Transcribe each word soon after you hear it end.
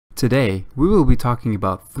Today, we will be talking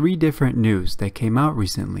about 3 different news that came out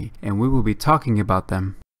recently, and we will be talking about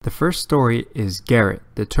them. The first story is Garret,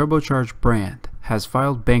 the turbocharged brand, has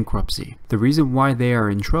filed bankruptcy. The reason why they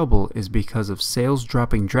are in trouble is because of sales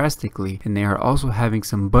dropping drastically, and they are also having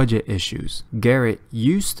some budget issues. Garret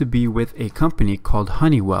used to be with a company called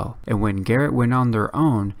Honeywell, and when Garret went on their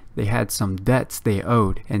own, they had some debts they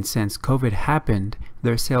owed, and since COVID happened,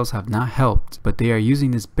 their sales have not helped, but they are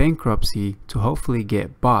using this bankruptcy to hopefully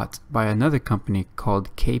get bought by another company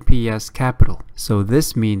called KPS Capital. So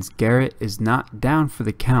this means Garret is not down for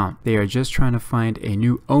the count. They are just trying to find a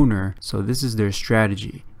new owner, so this is their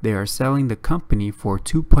strategy. They are selling the company for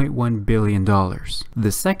 $2.1 billion.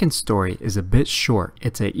 The second story is a bit short.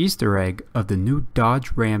 It's an Easter egg of the new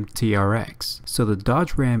Dodge Ram TRX. So the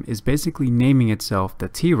Dodge Ram is basically naming itself the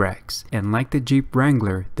T-Rex, and like the Jeep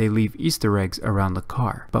Wrangler, they leave Easter eggs around the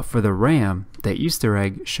car. But for the Ram, the Easter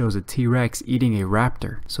egg shows a T-Rex eating a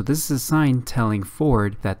Raptor. So this is a sign telling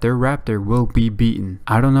Ford that their Raptor will be beaten.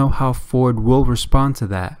 I don't know how Ford will respond to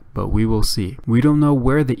that, but we will see. We don't know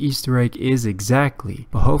where the Easter egg is exactly,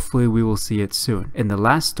 but hopefully we will see it soon. In the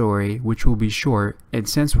last story, which will be short, and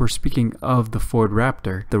since we're speaking of the Ford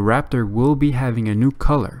Raptor, the Raptor will be having a new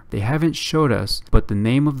color. They haven't showed us, but the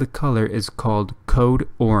name of the color is called Code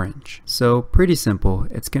Orange. So pretty simple.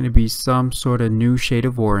 It's going to be some sort of new shade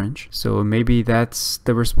of orange. So maybe that's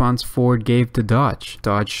the response Ford gave to Dodge.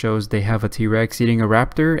 Dodge shows they have a T-Rex eating a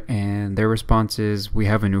Raptor, and their response is, we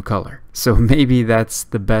have a new color. So maybe that's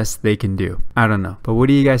the best they can do. I don't know. But what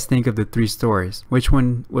do you guys think of the 3 stories? Which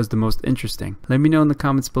one was the most interesting? Let me know in the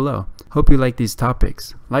comments below. Hope you like these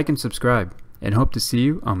topics. Like and subscribe, and hope to see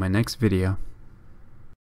you on my next video.